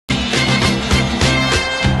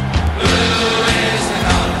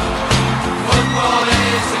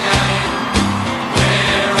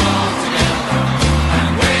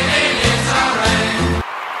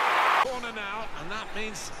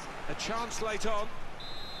straight on.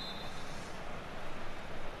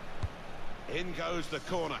 In goes the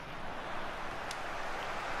corner.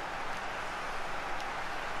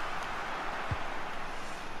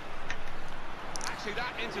 Actually,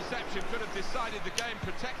 that interception could have decided the game,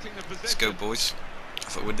 protecting the position. Let's go, boys.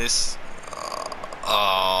 If I win this.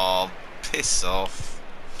 Oh, piss off.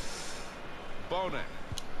 Bone.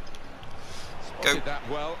 Spotted that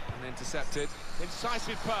well and intercepted.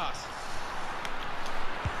 Incisive pass.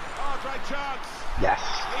 Oh, great chance. Yes.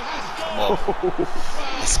 Come on.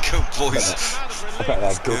 Let's go, boys. I bet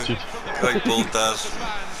they're gutted. Great ball, Dad.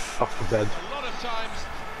 Off the bed. A lot of times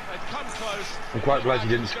they've come close. I'm quite glad you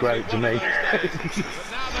didn't scrape to me. But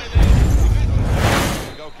now they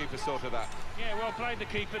lead. The goalkeeper sorted that. Yeah, well played the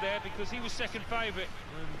keeper there, because he was second favourite,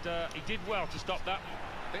 and he did well to stop that.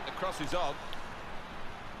 I think the cross is on.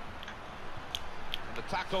 And the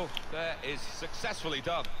tackle there is successfully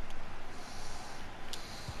done.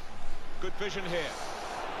 Good vision here.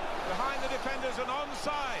 Behind the defenders and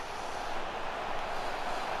onside.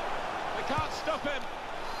 They can't stop him.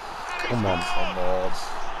 Come on. Come on.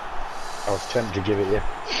 I was tempted to give it you.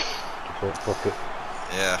 Fuck it.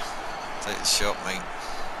 Yeah. Take the shot, mate.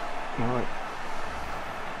 Alright.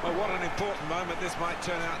 Well, what an important moment this might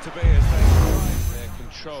turn out to be, as they their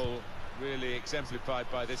control really exemplified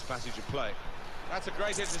by this passage of play. That's a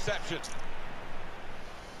great interception.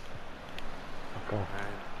 Okay.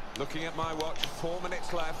 And looking at my watch, 4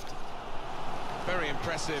 minutes left. Very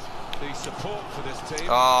impressive, the support for this team.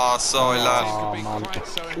 Oh, sorry, lad. Can be man. quite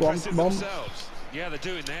so Come on, impressive come on. themselves. Yeah, they're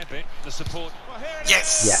doing their bit, the support. Well, here it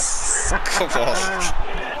Yes! Yes. Come on.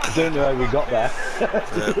 I don't know how we got there.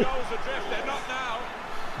 is. Goals adrift, they're not now.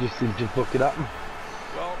 Just seemed to fuck it up.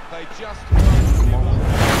 Well, they just... Come on.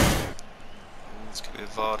 Let's give it a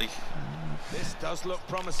Vardy. This does look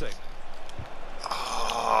promising.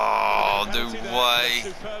 Oh, no Penalty there, way.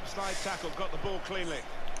 Superb slide tackle, got the ball cleanly.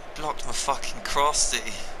 Blocked my fucking cross, did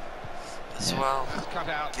he? As well. That's cut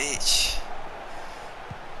out. Bitch.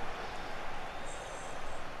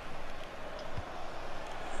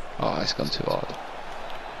 Oh, it's gone too hard.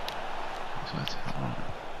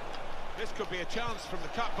 This could be a chance from the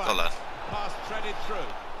cutback. Got that. Pass threaded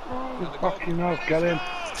through. Oh, fucking hell, get in.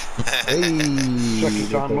 Hey, Second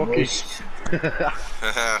time lucky.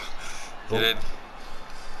 Get in.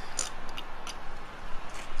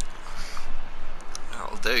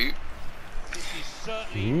 That'll do. This is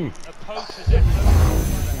certainly a poacher's effort.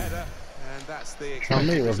 The header, and that's the Tell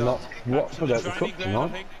me expected we've not result. Watford at the Training cup ground, I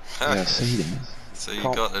tonight. think. Yeah, I see them. So you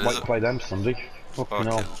Can't got it, wait is to it? play them Sunday. Fucking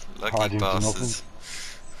hell. Lucky Hiding to nothing. bastards.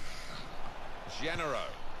 Genero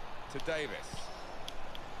to Davis.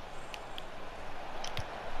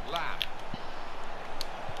 Lamb.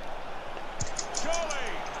 Surely.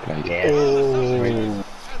 Played. Yeah. Oh,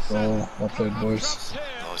 oh, well played, boys.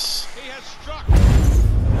 Nice. He has struck.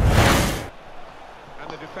 And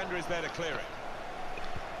the defender is there to clear it.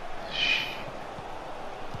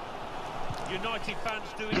 United fans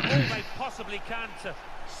doing all they possibly can to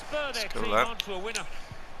spur their go, team lad. on to a winner.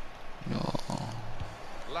 No.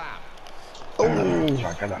 Lamb. Oh, I'm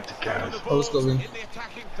gonna have to Over the go. ball let's go, in Vin. the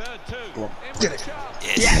attacking third too. Go on. In with a chance.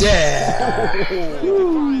 Yes. Yeah!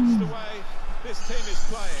 Really defines the way this team is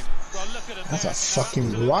playing. Well, look at them. That's there. a fucking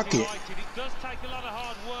Absolutely rocket. delighted. It does take a lot of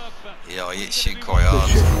hard work, but Yeah, he he's shoot gonna be quite well.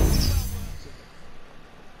 hard.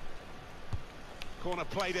 Corner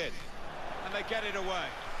played in, and they get it away.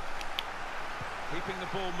 Keeping the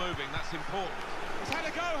ball moving, that's important. He's had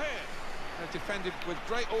a go here. They've defended with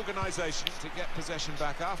great organisation to get possession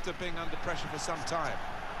back after being under pressure for some time.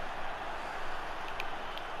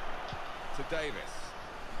 To Davis.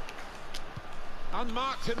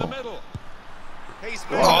 Unmarked in the middle. He's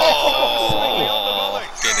missed Oh, it.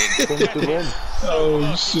 get in. Come to win.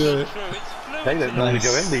 Oh shit. They don't normally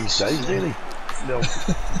go in these days, do they? No.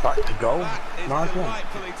 Back to goal. That is Nice one.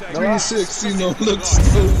 delightfully taken. 360, no, looks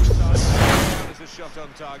good. As a shot on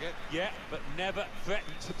target. Yeah, but never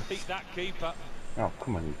threatened to beat that keeper. Oh,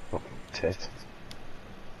 come on, you fucking tit.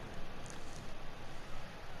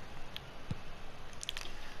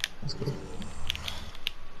 Let's go.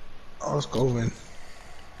 Oh, let's go, Vin.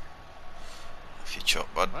 If you chop,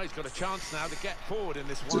 bud. Well, he's got a chance now to get forward in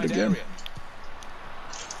this it wide again. area.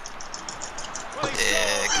 Well, he's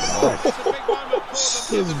Yeah, scored. It's a big moment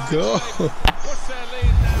for them. Let's go. Push their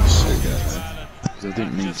lead now. Shit, guys. I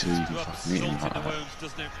didn't mean to even fucking meet him Salt like in the that. wounds,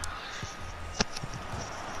 doesn't it?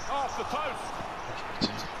 Off the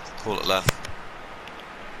post. Call it, lad.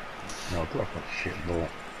 No, drop that shit ball.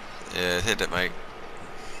 Yeah, hit it, mate.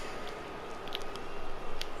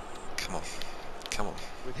 Come on. Come on.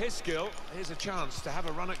 With his skill, here's a chance to have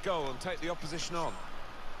a run at goal and take the opposition on.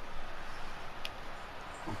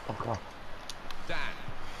 Fuck off.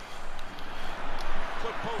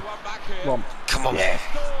 Could pull one back here. Come on. Come on. Yeah.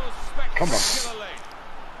 Scores Come on. spectacularly.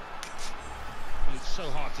 It's so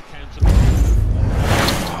hard to counter.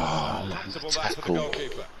 Comfortable that for the tackle.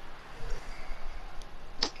 goalkeeper.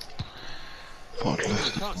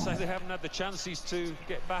 You can't say they haven't had the chances to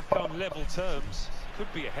get back on level terms.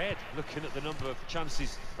 Could be ahead, looking at the number of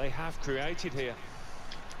chances they have created here.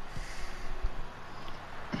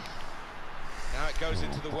 Now it goes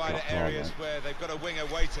into the wider areas where they've got a winger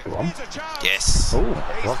waiting. Here's a chance. Yes. Oh,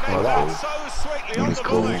 He's rock made like that that. so sweetly on Nice the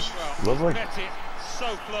goal. volley. Well, Lovely. Met it so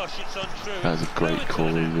flush, it's untrue. That was a great call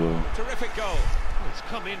as well. terrific goal. It's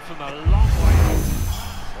come in from a long way out.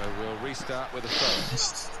 So we'll restart with a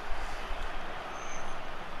throw.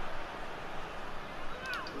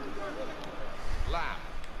 Lamb.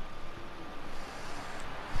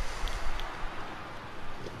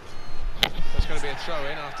 There's going to be a throw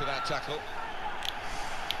in after that tackle.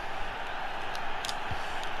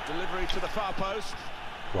 Delivery to the far post.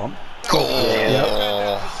 Come on. Goal.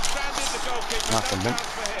 Stranded the goalkeeper. That's a No bit. chance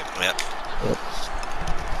for him. Yep.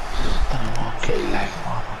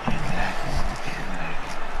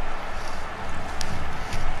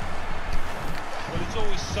 Well, it's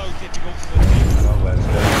always so difficult for the team Well, let's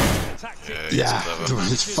go. to tactic. Yeah, clever. dude,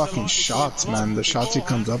 his fucking shots, man. The shots he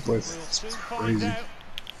comes up with. We'll It's soon find crazy. out.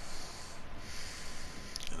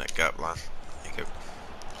 In that gap line. There you go.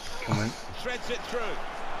 Come on. Threads it through.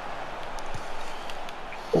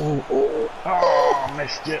 Oh,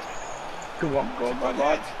 missed it. Come on, go on, my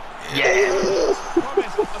lad.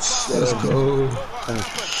 Promised at the far Let's post. go. Look what happened.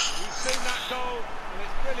 We've seen that goal, and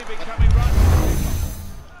it's really been coming right to the keeper.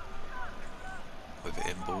 With it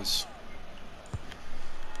in, boys.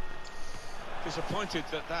 Disappointed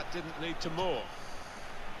that that didn't lead to more.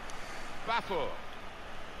 Bafo.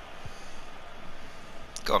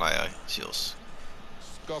 Go on, AO. It's yours.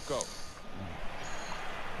 Skoko.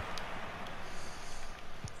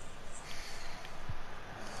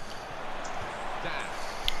 Dan.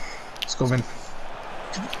 Let's go, Vin.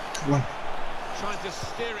 Come on. Trying to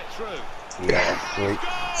steer it through. Yeah, sweet.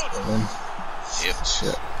 Scored! Go, Vin. Yep.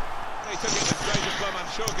 Shit. He took it with great aplomb.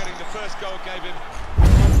 I'm sure getting the first goal gave him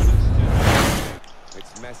confidence to...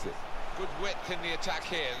 It's messy. Good width in the attack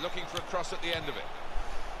here, looking for a cross at the end of it.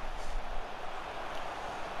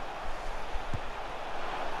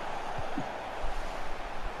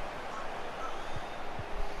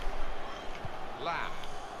 Lamb.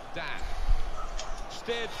 Dan.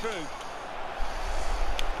 Steered through.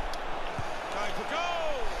 Going for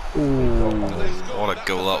goal! And they scored. What a That's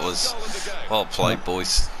goal the that first was. goal of the game. Well played,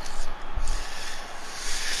 boys.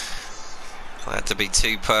 I had to be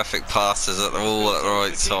two perfect passes at the all at the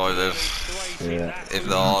right time. If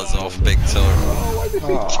the R's off big time.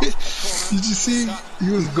 Did you see?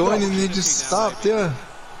 He was going and they just stopped, yeah.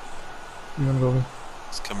 You wanna go, Vin?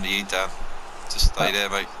 It's coming to you, Dan. Just stay there,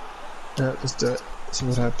 mate. Yeah, let's do it. See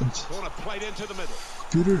what happens. Corner played into the middle.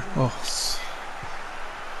 Peter? Oh. Wants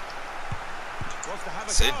to have a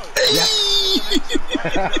That's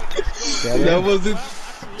it. That wasn't.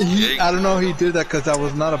 I don't know how he did that because that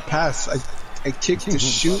was not a pass. I kicked to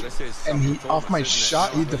shoot and he off my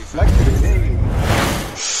shot he deflected it.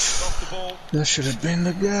 Off the ball. That should have been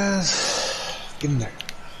the gas. Get in there.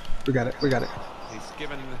 We got it. We got it. He's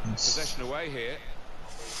given possession away here.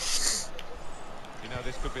 You know,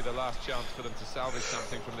 this could be the last chance for them to salvage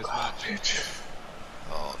something from this match.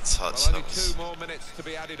 Oh, touch. Well, only That was... 2 more minutes to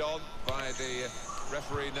be added on by the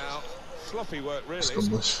referee now. Sloppy work, really. Let's go,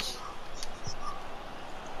 boys.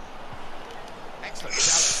 Excellent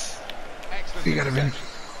challenge. Excellent. You got it, Vin. interception.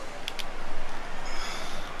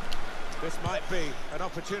 This might be an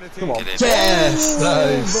opportunity. Come on. Get in. Yes!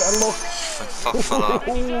 Nice. Fuck for that.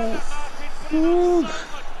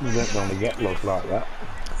 You don't normally get looks like that.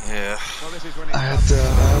 Yeah. Well, this is when it I had to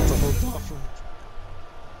hold off.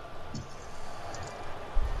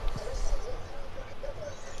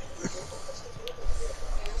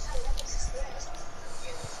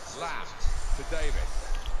 Lamb to Davis.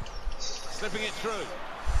 Slipping it through.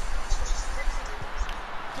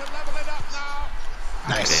 To level it up now.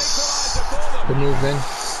 Nice. Equaliser for them. Good move, Vin.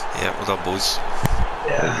 Yeah, well done, boys.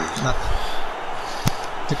 Yeah. Not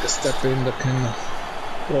take a step in that can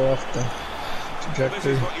throw off the This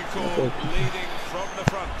trajectory. is what you call leading from the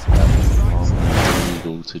front.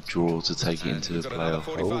 Illegal to draw to take it And into we've the got another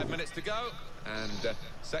playoff. 45 minutes to go, and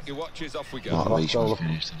set your watches, off we go. Mark Lost Leishman all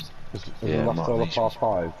finished. Yeah, lost Mark all the Leishman.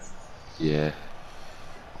 par 5. Yeah.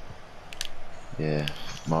 Yeah.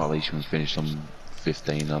 Mark Leishman's finished on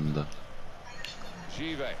 15 under.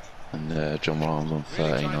 Give And John Ryan's on really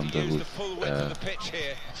 13 trying to under use the with, full width of the pitch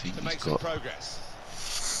here I think to he's make some got, progress.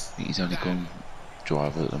 I think he's only gone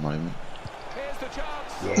driver at the moment. Here's the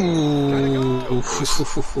chance. Ooh. And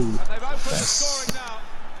they've opened the scoring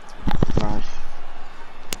now. Nice.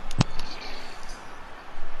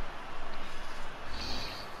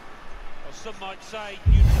 Well, some might say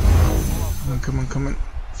Come on, come on.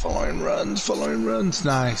 Following runs.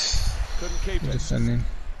 Nice. Couldn't keep it. Defending.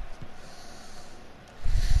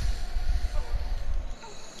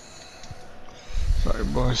 Sorry,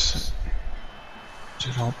 boys.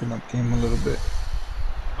 Just open up game a little bit.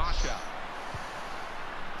 Marshall.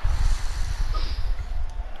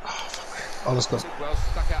 Oh, let's go. Well,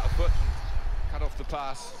 stuck out a foot and cut off the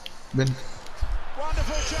pass. Ben.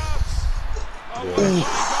 Wonderful chance.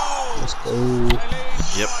 Oh, Let's go.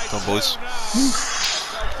 Yep, done, boys.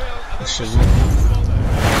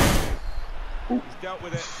 He's dealt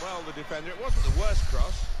with it well, the defender. It wasn't the worst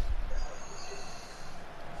cross.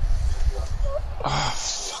 Ah,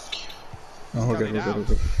 fuck you. Oh, we're good. Alright,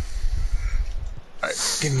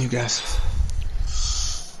 getting you guys.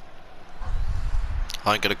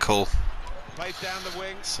 I ain't gonna call. Plays down the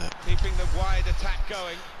wing, So. keeping the wide attack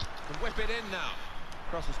going. Can whip it in now.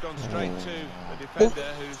 Cross has gone straight to the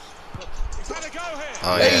defender who's... He's had a go here!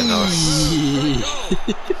 Oh yeah, nice.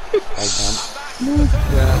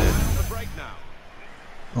 Yeah. The break now.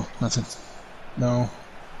 Oh, nothing. No.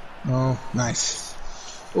 Nice.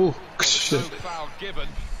 Oh, No shit. foul given.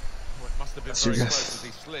 Oh, it must have been That's you very guys. close as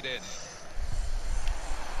he slid in.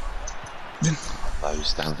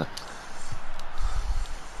 Those down there.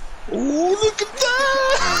 Oh, look at that!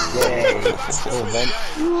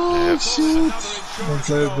 Oh, shit. Don't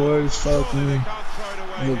play it, boys. Fuck me. Can't throw it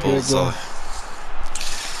away. Look at Bullseye.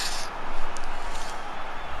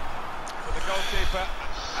 For the goalkeeper,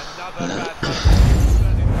 another bad one.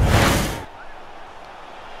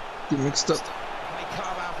 Get mixed up. Can he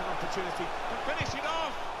carve out an opportunity to finish it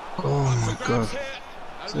off? Oh my god. Grabs here,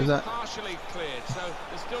 See only that? partially cleared, so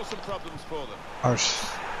there's still some problems for them. Harsh.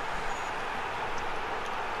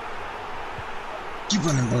 Keep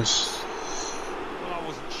running, boys. well, I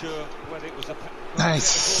wasn't sure whether it was a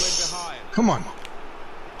Nice. Ball in behind. Come on.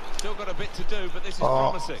 Still got a bit to do, but this is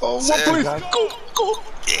promising. Oh, what play? Go.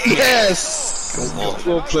 Yes.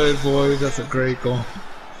 Well played, boys. That's a great goal.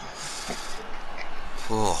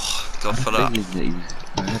 Oh, God for that.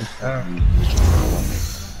 Uh,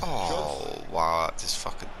 Oh, wow, that just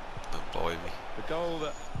fucking went by me. The goal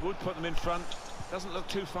that would put them in front doesn't look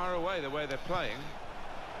too far away the way they're playing.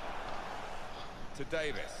 To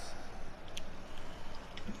Davis.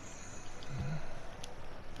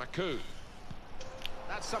 Maku.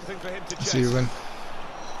 That's something for him to chase. see you win.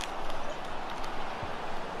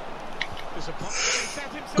 Disappointed. He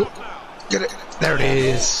set himself now. Get it. There it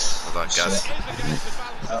is. Well done, guys. Is against the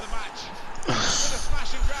balance of the match. With a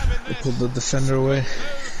smash and grab in this. Pulled the defender away.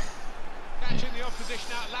 Catching the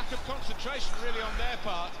opposition out. Lack of concentration really on their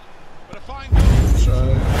part. But a fine goal. Try.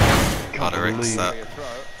 Gotta accept. A throw.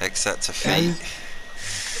 Except to And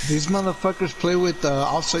feet. these motherfuckers play with the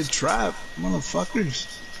offside trap. Motherfuckers.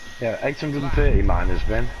 Yeah, 830 minus,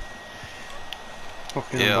 Ben.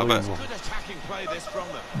 Fucking Yeah, I bet. unbelievable. Good attacking play this from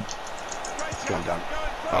them. Great Go on, Dan.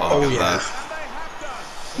 Oh, look at yeah. that.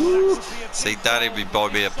 And they have done. See, Daddy would be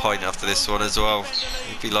buying me a pint after this one as well.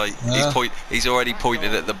 He'd be like, Yeah. he's already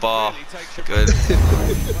pointed at the bar. Good.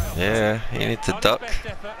 Yeah, you need to duck. Best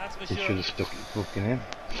effort, that's for He sure. should have stuck it fucking in.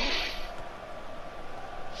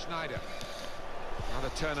 Schneider.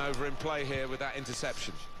 Another turnover in play here with that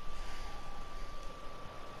interception.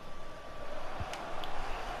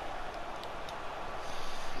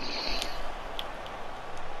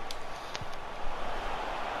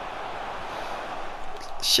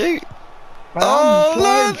 Shoot. Man, Oh,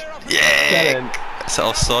 play. look. Yeah. Get in. Is that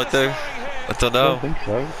offside though? I don't I know. don't think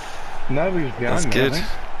so. No, he was behind That's me, good. I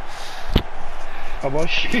think. I was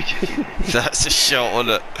shooting. That's a shot,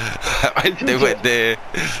 wasn't it? I knew it there.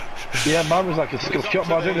 Yeah, mine was like a skill shot,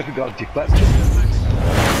 but I don't know if it got deflected.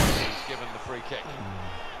 He's given the free kick.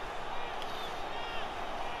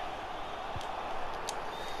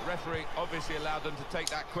 The referee obviously allowed them to take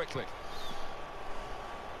that quickly.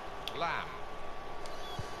 Lamb.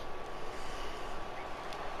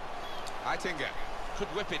 Eitinger could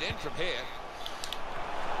whip it in from here.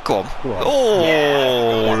 Go on. Go on.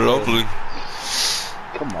 Oh, lovely.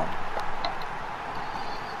 Come on.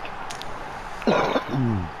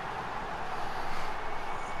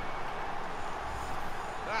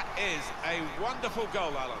 That is a wonderful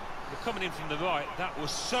goal, Alan. You're coming in from the right, that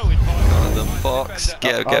was so inviting. The box,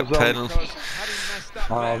 get pen. Because had he messed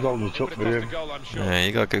up I there, was on the it top would with have him. cost a goal, I'm sure. Yeah,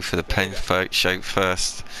 you gotta go for the pen shape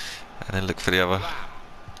first, and then look for the other. Lamb.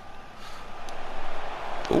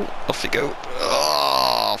 Oh, off you go.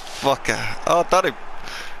 Oh, fucker. Oh, done him.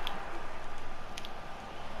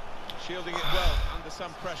 Shielding it well under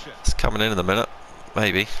some pressure. It's coming in a minute,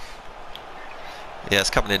 maybe. Yeah, it's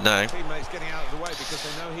coming in now. Teammates getting out of the way because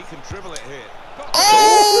they know he can dribble it here.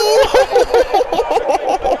 Oh!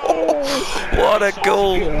 What a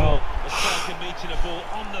goal!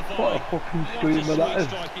 What a fucking screamer that is.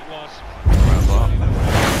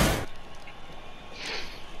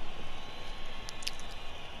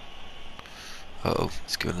 Uh-oh,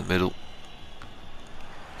 let's go in the middle.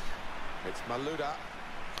 It's Maluda.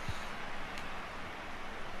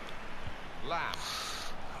 Lamb.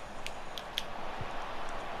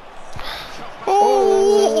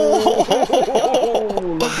 Oh!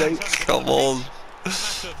 Lovely. Come on.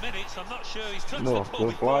 No,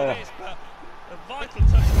 good player.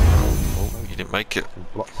 Oh, you didn't make it.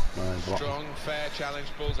 Block. Strong, fair challenge,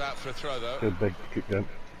 balls out for a throw though. Good big kick down.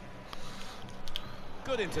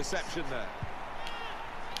 Good interception there.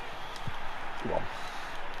 Come on.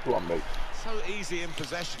 Come on, mate. So easy in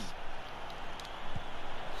possession.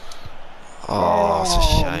 Oh, that's a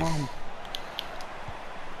shame. Man.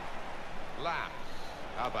 Lamb.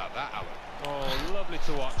 How about that, Alan? Oh, lovely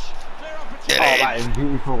to watch. Clear Oh, opportunity. that is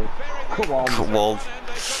beautiful. Come on. Come on. And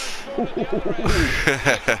they've gone and scored at the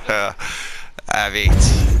other end. Have it.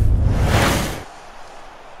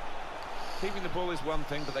 Keeping the ball is one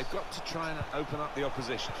thing, but they've got to try and open up the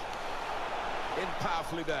opposition. In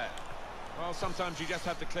powerfully there. Well, sometimes you just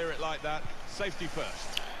have to clear it like that. Safety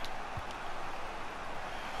first.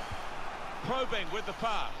 Probing with the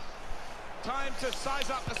pass. Time to size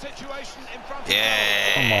up the situation in front of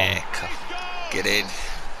Yeah. Get in.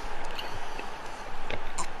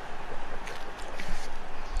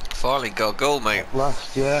 Finally got a goal, mate.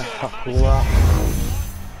 Last, yeah. After that.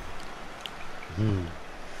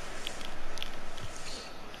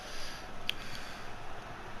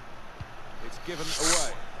 It's given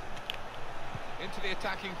away. Into the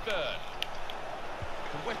attacking third.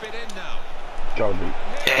 Can whip it in now. Gotta be.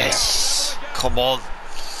 Yes. Come on.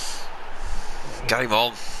 Game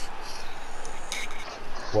on.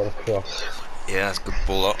 What a cross. Yeah, that's a good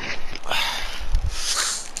ball up.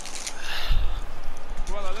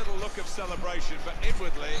 Well, a little look of celebration, but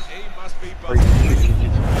inwardly he must be No.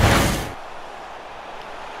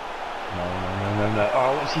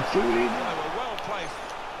 Oh, what's he doing? They were well placed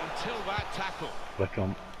until that tackle. Click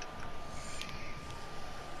on.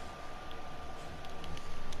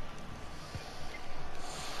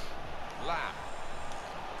 Lamb.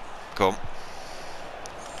 Come.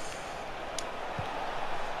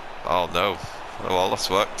 Oh no. Oh well, that's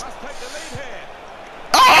worked. Must take the lead here.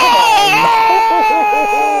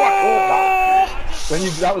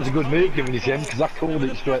 That was a good move giving it him, because I called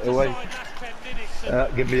it straight away.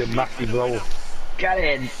 Give me a massive roll. Get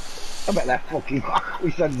in! I bet they're fucking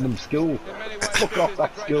we sending them school. In many ways, Fuck this off is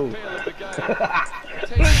that the great school. appeal of the game.